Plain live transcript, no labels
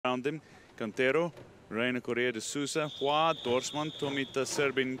around them. CANTERO, RHEINE de SOUZA, HUA DORSMAN, TOMITA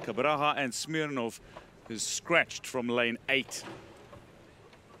SERBIN CABRAJA, and SMYRNOV is scratched from lane 8.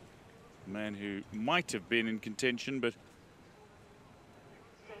 A man who might have been in contention, but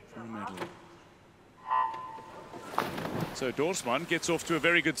for a medal. So Dorsman gets off to a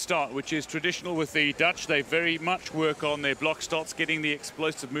very good start, which is traditional with the Dutch. They very much work on their block starts, getting the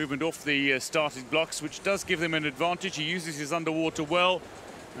explosive movement off the starting blocks, which does give them an advantage. He uses his underwater well,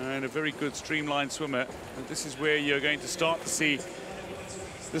 and a very good streamlined swimmer. And this is where you're going to start to see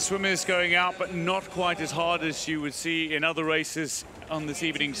the swimmers going out, but not quite as hard as you would see in other races on this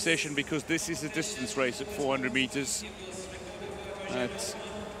evening session, because this is a distance race at 400 meters.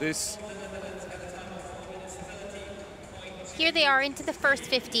 Here they are into the first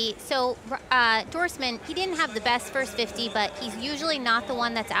 50. So Dorsman, he didn't have the best first 50, but he's usually not the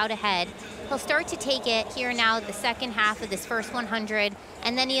one that's out ahead. He'll start to take it here now, the second half of this first 100,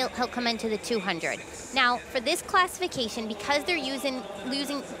 and then he'll come into the 200. Now, for this classification, because they're using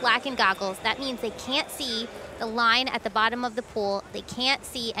blackened goggles, that means they can't see the line at the bottom of the pool. They can't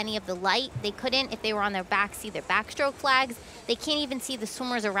see any of the light. They couldn't, if they were on their back, see their backstroke flags. They can't even see the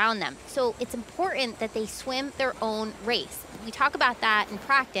swimmers around them. So it's important that they swim their own race. We talk about that in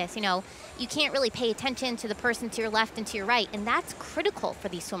practice. You know, you can't really pay attention to the person to your left and to your right, and that's critical for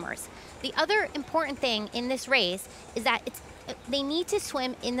these swimmers. The other important thing in this race is that they need to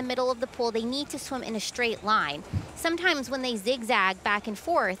swim in the middle of the pool. They need to swim in a straight line. Sometimes when they zigzag back and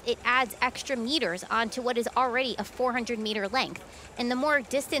forth, it adds extra meters onto what is already a 400-meter length. And the more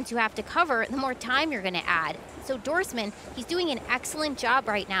distance you have to cover, the more time you're going to add. So Dorsman, he's doing an excellent job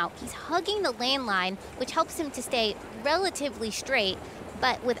right now. He's hugging the land line, which helps him to stay relatively straight,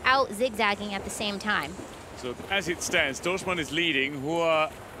 but without zigzagging at the same time. So as it stands, Dorsman is leading.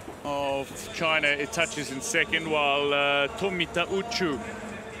 Hua of China, it touches in second, while Tomita Uchu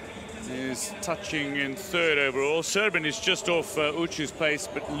is touching in third overall. Serbin is just off Uchu's pace,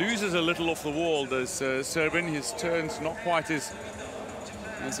 but loses a little off the wall, does Serbin. His turn's not quite as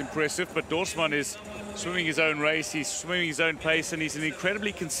impressive, but Dorsman is swimming his own race, he's swimming his own pace, and he's an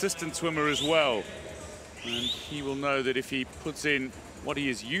incredibly consistent swimmer as well. And he will know that if he puts in what he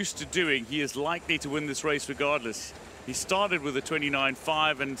is used to doing, he is likely to win this race regardless. He started with a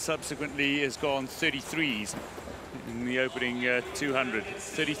 29.5 and subsequently has gone 33s in the opening 200.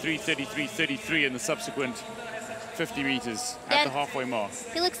 33, 33, 33 in the subsequent 50 meters at the halfway mark.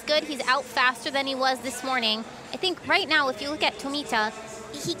 He looks good. He's out faster than he was this morning. I think right now, if you look at Tomita,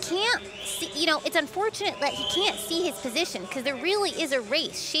 he can't see, you know, it's unfortunate that he can't see his position, because there really is a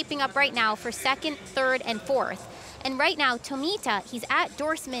race shaping up right now for second, third, and fourth. And right now, Tomita, he's at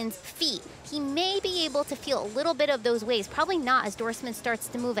Dorsman's feet. He may be able to feel a little bit of those waves, probably not as Dorsman starts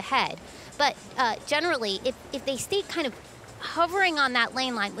to move ahead. But generally, if they stay kind of hovering on that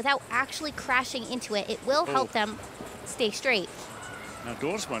lane line without actually crashing into it, it will help them stay straight. Now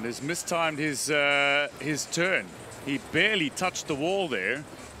Dorsman has mistimed his turn. He barely touched the wall there,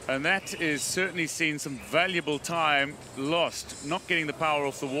 and that is certainly seen some valuable time lost. Not getting the power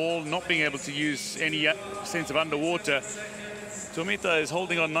off the wall, not being able to use any sense of underwater. Tomita is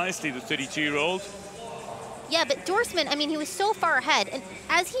holding on nicely, the 32-year-old. Yeah, but Dorsman, I mean, he was so far ahead. And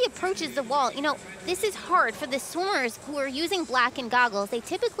as he approaches the wall, you know, this is hard for the swimmers who are using blackened goggles. They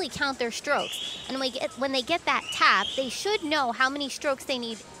typically count their strokes. And when they get that tap, they should know how many strokes they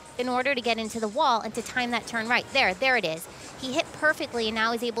need in order to get into the wall and to time that turn right. There it is. He hit perfectly, and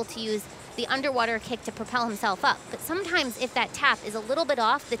now he's able to use the underwater kick to propel himself up. But sometimes if that tap is a little bit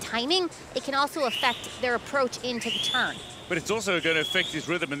off, the timing, it can also affect their approach into the turn. But it's also going to affect his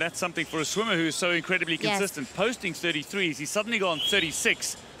rhythm, and that's something for a swimmer who's so incredibly consistent. Yes. Posting 33s, he's suddenly gone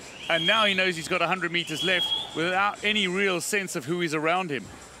 36, and now he knows he's got 100 meters left without any real sense of who is around him.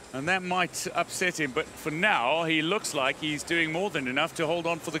 And that might upset him, but for now, he looks like he's doing more than enough to hold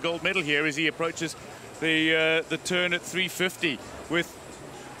on for the gold medal here as he approaches the turn at 350 with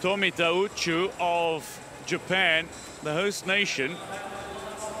Tomita Uchu of Japan, the host nation,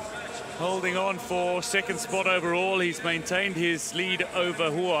 holding on for second spot overall. He's maintained his lead over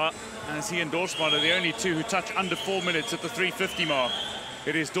Hua, as he and Dorsman are the only two who touch under 4 minutes at the 350 mark.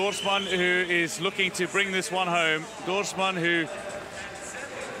 It is Dorsman who is looking to bring this one home. Dorsman who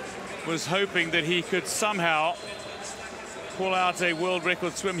was hoping that he could somehow pull out a world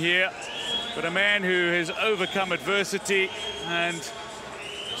record swim here, but a man who has overcome adversity and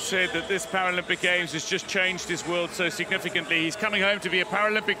said that this Paralympic Games has just changed his world so significantly. He's coming home to be a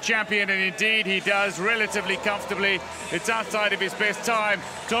Paralympic champion, and indeed he does relatively comfortably. It's outside of his best time.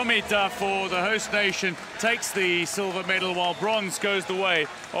 Tomita, for the host nation, takes the silver medal, while bronze goes the way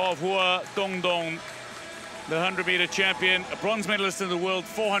of Hua Dongdong the 100-meter champion, a bronze medalist in the world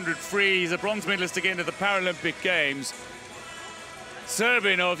 400 free. He's a bronze medalist again at the Paralympic Games.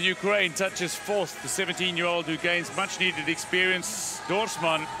 SERBIN of Ukraine touches fourth, the 17-year-old who gains much-needed experience.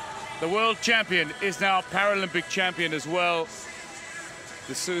 Dorsman, the world champion, is now Paralympic champion as well.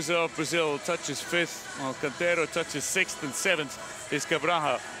 The SOUZA of Brazil touches fifth, while CANTERO touches sixth, and seventh is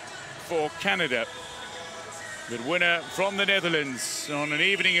CABRAJA for Canada. The winner from the Netherlands on an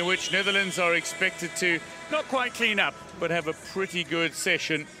evening in which Netherlands are expected to not quite clean up, but have a pretty good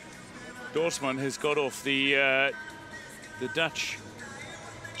session. Dorsman has got off the Dutch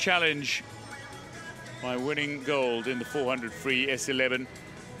challenge by winning gold in the 400 free S11.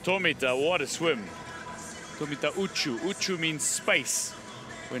 Tomita, what a swim. Tomita Uchu. Uchu means space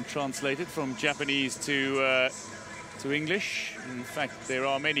when translated from Japanese to English. In fact, there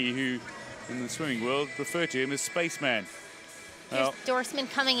are many who in the swimming world refer to him as Spaceman. Here's Dorsman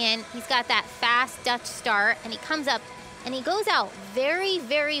coming in. He's got that fast Dutch start, and he comes up and he goes out very,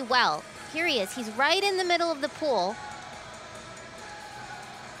 very well. Here he is. He's right in the middle of the pool.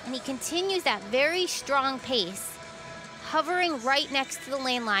 And he continues that very strong pace, hovering right next to the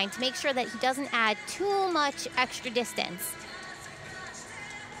lane line to make sure that he doesn't add too much extra distance.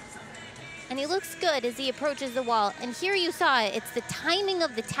 And he looks good as he approaches the wall. And here you saw it, it's the timing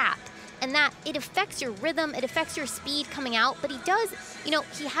of the tap, and that it affects your rhythm, it affects your speed coming out, but he does, you know,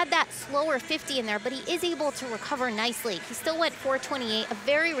 he had that slower 50 in there, but he is able to recover nicely. He still went 4:28, a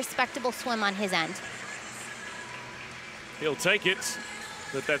very respectable swim on his end. He'll take it.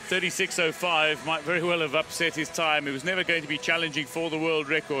 But that 36.05 might very well have upset his time. It was never going to be challenging for the world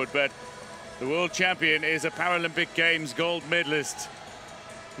record, but the world champion is a Paralympic Games gold medalist.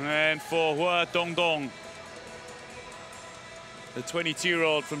 And for Hua Dongdong, the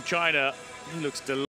 22-year-old from China, he looks delicious.